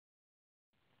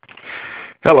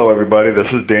Hello everybody,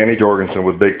 this is Danny Jorgensen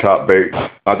with Big Top Baits.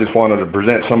 I just wanted to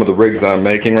present some of the rigs that I'm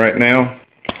making right now.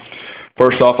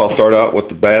 First off, I'll start out with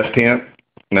the bass tent.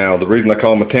 Now the reason I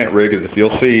call them a tent rig is if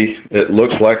you'll see, it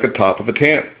looks like the top of a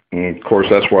tent. And of course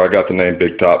that's where I got the name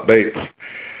Big Top Baits.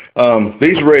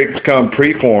 These rigs come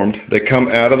pre-formed. They come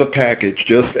out of the package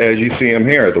just as you see them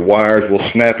here. The wires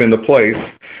will snap into place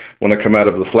when they come out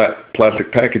of the flat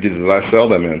plastic packages that I sell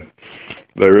them in.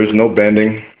 There is no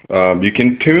bending. You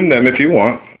can tune them if you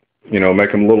want,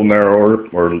 make them a little narrower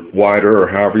or wider or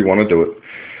however you want to do it.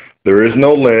 There is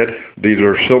no lead. These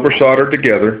are silver soldered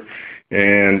together,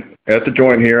 and at the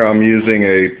joint here I'm using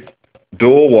a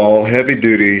dual wall heavy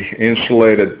duty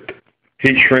insulated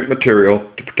heat shrink material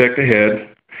to protect the head.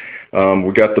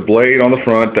 We got the blade on the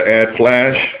front to add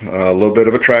flash, a little bit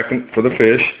of attractant for the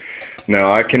fish.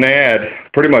 Now I can add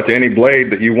pretty much any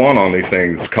blade that you want on these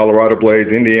things. Colorado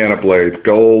blades, Indiana blades,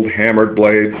 gold, hammered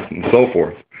blades, and so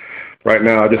forth. Right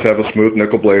now I just have a smooth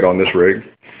nickel blade on this rig.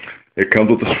 It comes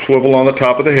with a swivel on the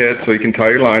top of the head so you can tie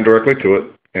your line directly to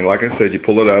it. And like I said, you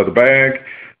pull it out of the bag,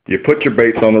 you put your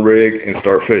baits on the rig and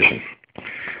start fishing.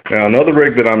 Now another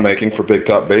rig that I'm making for Big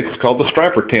Top Baits is called the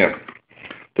striper tent.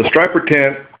 The striper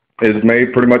tent is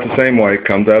made pretty much the same way. It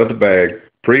comes out of the bag,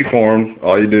 pre-formed.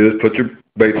 All you do is put your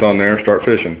baits on there and start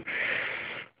fishing.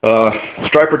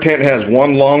 Striper tent has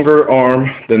one longer arm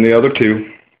than the other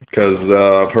two because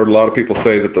I've heard a lot of people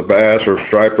say that the bass or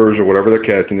stripers or whatever they're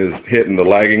catching is hitting the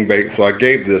lagging bait, so I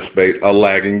gave this bait a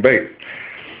lagging bait.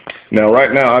 Now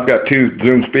right now I've got two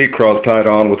Zoom Speed Cross tied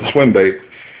on with a swim bait,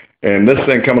 and this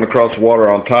thing coming across the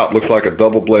water on top looks like a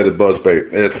double-bladed buzz bait.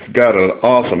 It's got an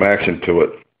awesome action to it.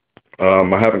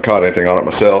 I haven't caught anything on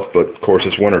it myself, but of course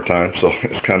it's winter time, so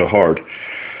it's kind of hard.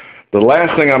 The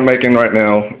last thing I'm making right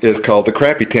now is called the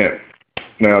crappie tent.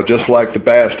 Now, just like the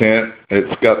bass tent,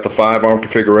 it's got the 5-arm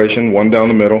configuration, one down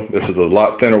the middle. This is a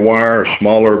lot thinner wire, a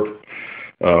smaller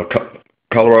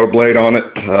Colorado blade on it.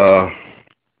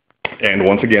 And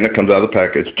once again, it comes out of the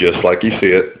package just like you see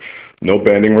it. No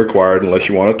bending required unless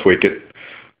you want to tweak it.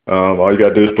 All you got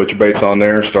to do is put your baits on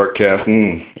there and start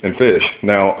casting and fish.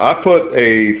 Now, I put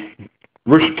a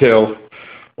rooster tail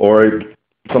or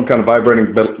some kind of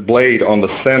vibrating blade on the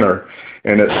center,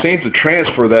 and it seems to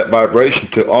transfer that vibration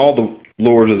to all the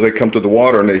lures as they come to the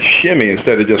water, and they shimmy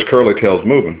instead of just curly tails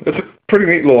moving. It's a pretty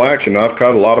neat little action. I've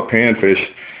caught a lot of panfish,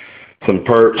 some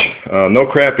perch, no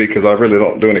crappie because I really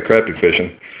don't do any crappie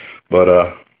fishing, but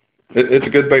it's a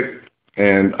good bait,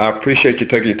 and I appreciate you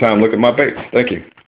taking your time to look at my baits. Thank you.